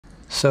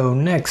So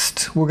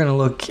next, we're going to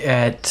look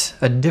at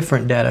a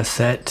different data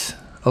set,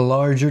 a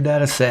larger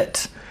data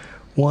set,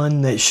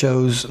 one that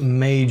shows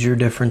major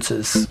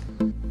differences.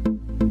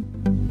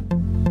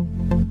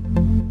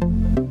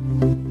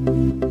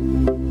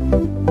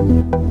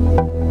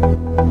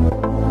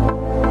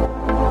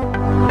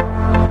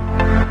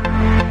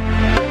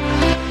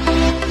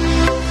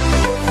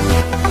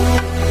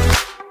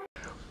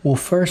 We'll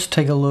first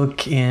take a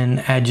look in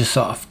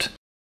Agisoft.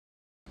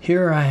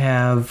 Here I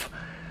have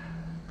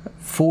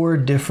 4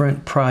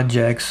 different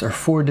projects or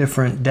 4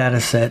 different data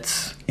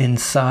sets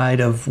inside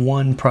of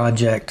one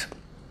project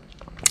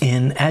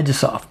in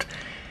Agisoft.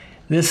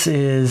 This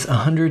is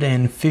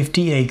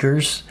 150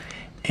 acres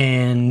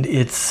and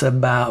it's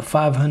about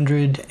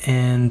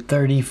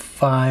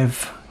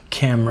 535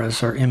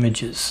 cameras or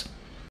images.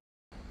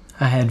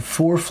 I had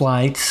 4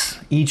 flights.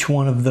 Each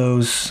one of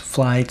those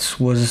flights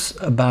was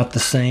about the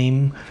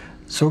same.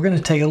 So we're going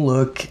to take a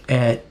look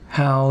at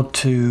how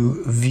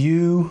to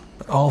view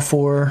all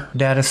 4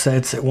 data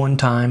sets at one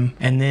time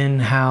and then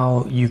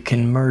how you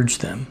can merge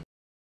them.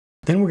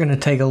 Then we're going to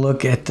take a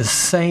look at the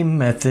same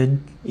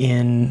method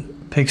in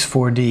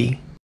Pix4d.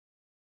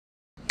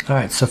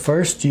 Alright, so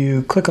first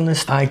you click on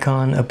this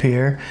icon up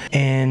here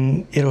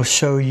and it'll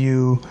show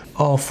you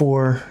all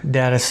 4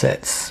 data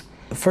sets.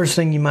 The first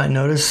thing you might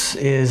notice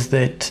is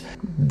that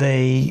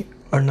they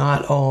are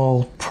not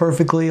all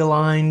perfectly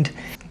aligned.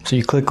 So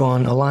you click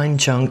on Align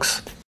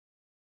Chunks.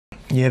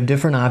 You have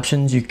different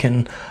options. You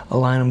can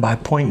align them by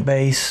point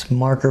base,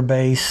 marker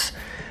base,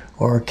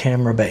 or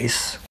camera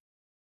base.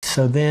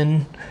 So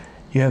then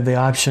you have the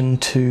option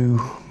to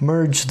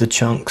merge the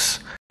chunks.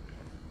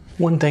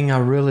 One thing I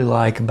really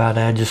like about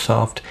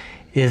Agisoft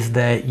is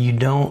that you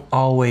don't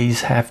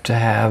always have to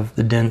have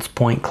the dense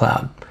point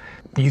cloud.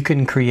 You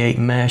can create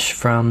mesh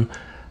from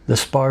the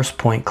sparse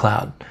point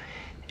cloud.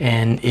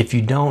 And if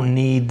you don't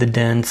need the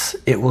dense,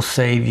 it will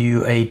save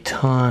you a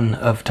ton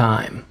of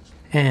time.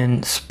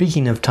 And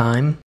speaking of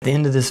time, at the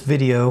end of this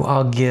video,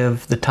 I'll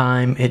give the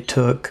time it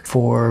took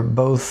for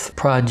both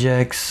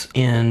projects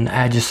in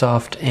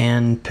Agisoft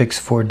and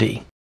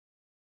Pix4d.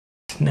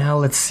 Now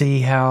let's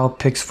see how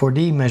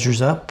Pix4d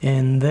measures up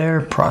in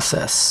their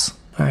process.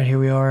 All right, here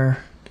we are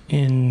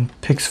in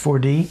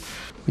Pix4d.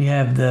 We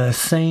have the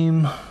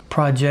same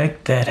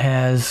project that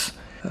has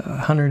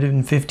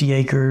 150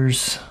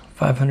 acres,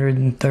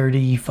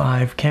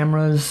 535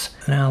 cameras.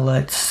 Now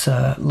let's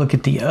look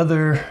at the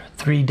other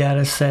 3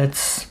 data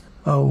sets.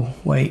 Oh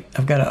wait,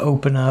 I've got to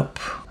open up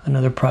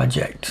another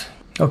project.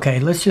 Okay,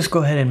 let's just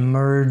go ahead and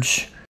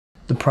merge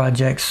the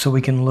projects so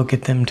we can look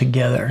at them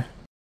together.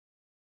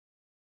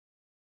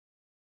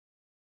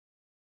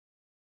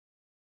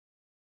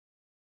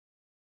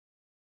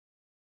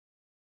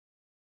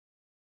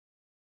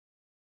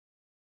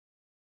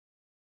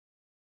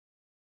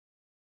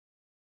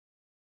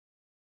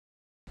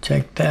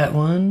 Check that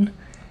one.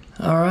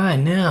 All right,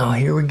 now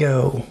here we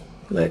go.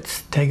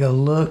 Let's take a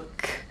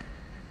look.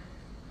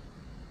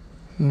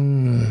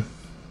 There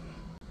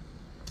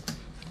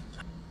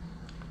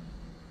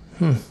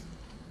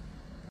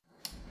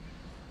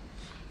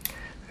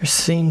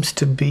seems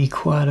to be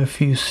quite a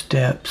few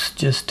steps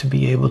just to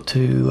be able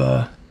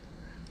to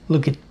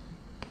look at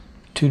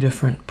 2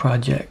 different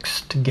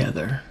projects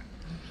together.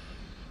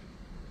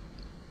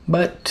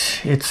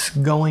 But it's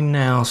going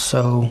now,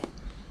 so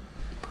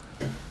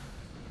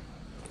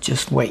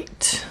just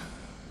wait.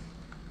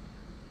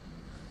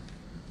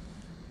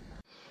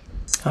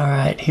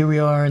 Alright, here we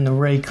are in the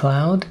ray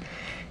cloud,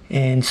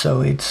 and so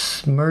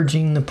it's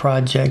merging the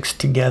projects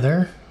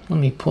together. Let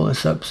me pull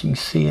this up so you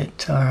can see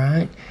it.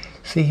 Alright,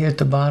 see here at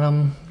the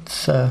bottom,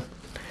 it's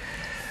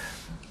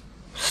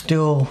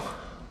still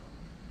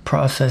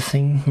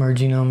processing,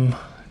 merging them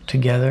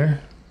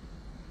together.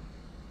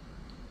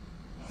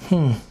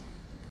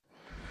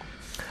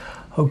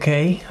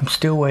 Okay, I'm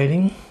still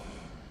waiting.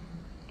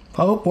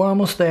 Oh, we're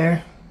almost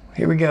there.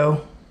 Here we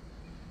go.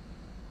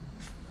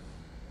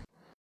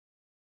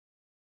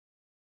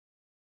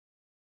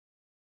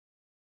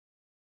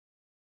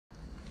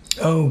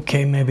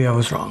 Okay, maybe I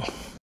was wrong.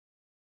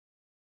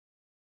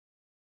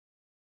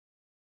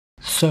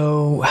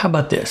 So, how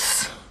about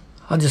this?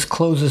 I'll just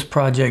close this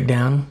project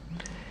down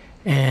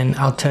and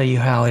I'll tell you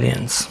how it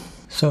ends.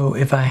 So,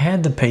 if I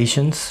had the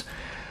patience,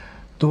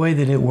 the way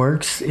that it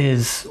works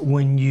is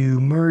when you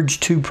merge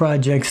 2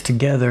 projects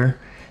together,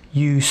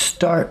 you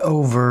start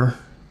over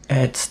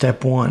at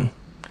step 1.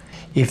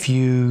 If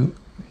you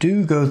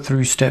do go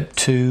through step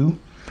 2,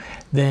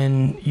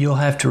 then you'll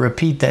have to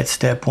repeat that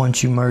step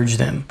once you merge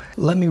them.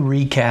 Let me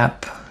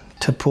recap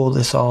to pull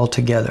this all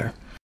together.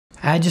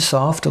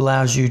 Agisoft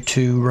allows you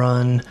to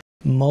run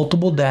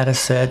multiple data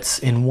sets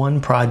in one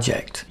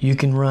project. You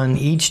can run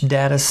each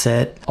data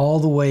set all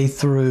the way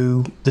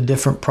through the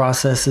different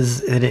processes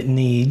that it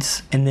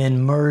needs and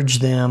then merge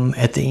them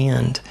at the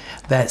end.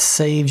 That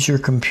saves your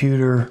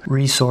computer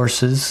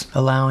resources,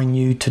 allowing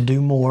you to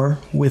do more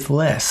with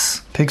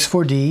less.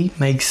 Pix4d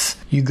makes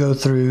you go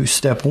through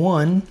step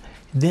 1,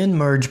 then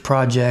merge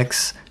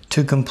projects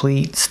to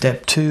complete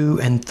step 2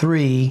 and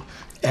 3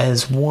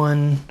 as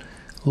one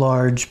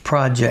large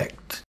project.